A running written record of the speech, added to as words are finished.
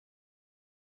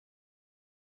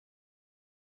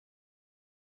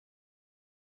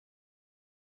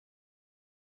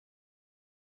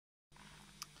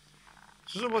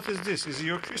So what is this? Is it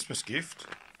your Christmas gift?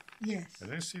 Yes. I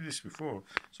didn't see this before.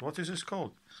 So what is this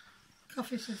called?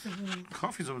 Coffees of the world.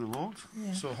 Coffees of the world?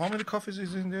 Yeah. So how many coffees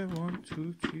is in there? 1,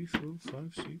 2, 3, 4,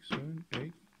 5, 6, 7,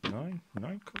 8, 9.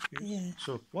 9 coffees. Yeah.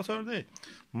 So what are they?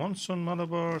 Monson,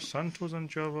 Malabar, Santos and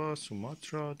Java,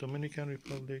 Sumatra, Dominican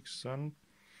Republic, San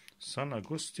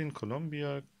Agustin,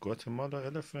 Colombia, Guatemala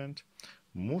Elephant,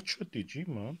 Mucho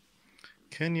Dijima,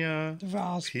 Kenya,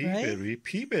 Raspberry.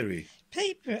 Peaberry.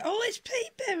 Peaberry. Oh, it's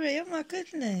peaberry. Oh, my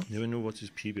goodness. Never know what is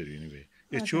peaberry anyway.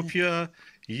 Ethiopia,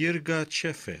 Yirga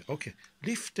Chefe. Okay,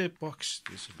 lift the box.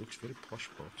 This looks very posh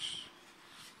box.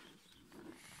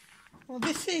 Well,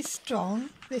 this is strong.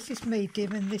 This is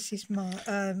medium, and this is my.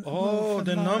 Oh,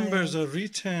 the numbers are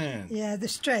written. Yeah, the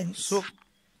strength. So,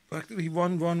 actually,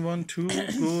 1, 1, 1, 2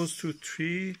 goes to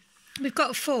 3. We've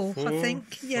got 4, I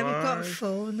think. Yeah, we've got 5,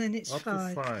 4, and then it's up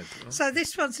 5. to 5. Okay. So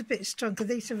this one's a bit stronger.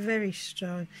 These are very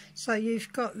strong. So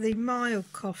you've got the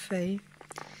mild coffee,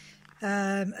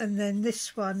 and then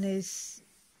this one is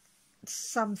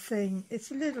something.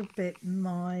 It's a little bit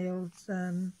mild.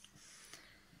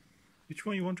 Which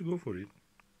one you want to go for it?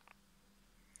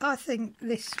 I think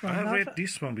this one. I read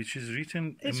this one, which is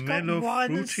written it's a got mellow,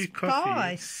 wine fruity and coffee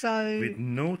spice, so with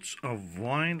notes of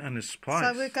wine and spice.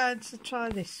 So we're going to try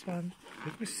this one.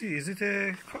 Let me see. Is it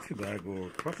a coffee bag or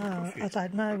proper coffee? I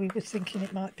don't know. We were thinking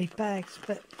it might be bags,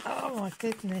 but oh my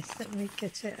goodness, let me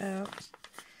get it out.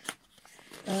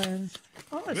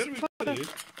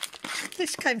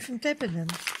 This came from Debenham.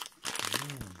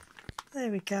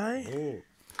 There we go. Oh.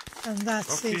 And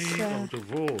that's Coffee of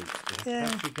the world. Yeah.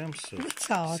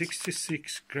 Whittard.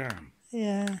 66 gram.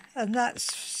 Yeah, and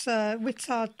that's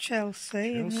Whittard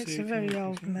Chelsea, and it's a very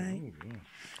old mate. Oh, yeah.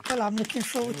 Well, I'm looking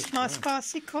forward to my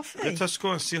spicy coffee. Let us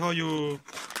go and see how you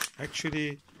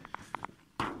actually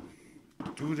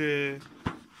do the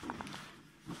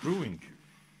brewing.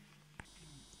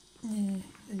 Yeah.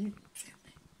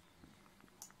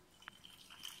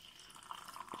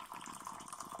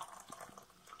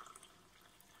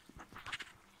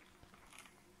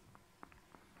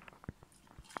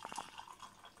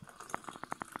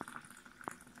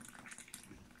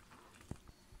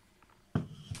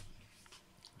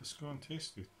 Let's go and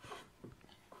taste it.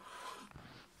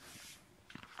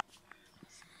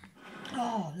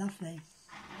 Oh, lovely.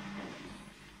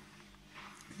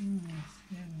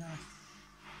 Very nice.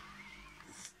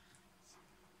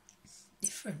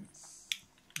 Different.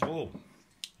 Oh,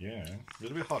 yeah. A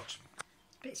little bit hot.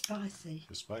 A bit spicy.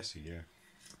 It's spicy, yeah.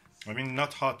 I mean,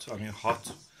 not hot. I mean,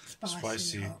 hot.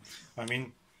 Spicy. Hot. I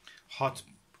mean, hot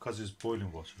because it's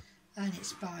boiling water. And it's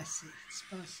spicy.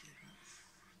 Spicy.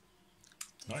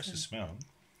 Nice to smell.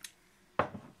 A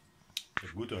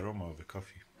good aroma of the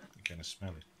coffee. You can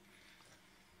smell it.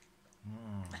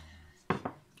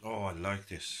 Oh, I like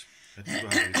this. Let me go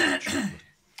have it with chocolate.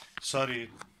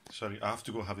 Sorry, I have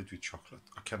to go have it with chocolate.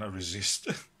 I cannot resist.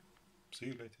 See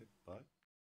you later. Bye.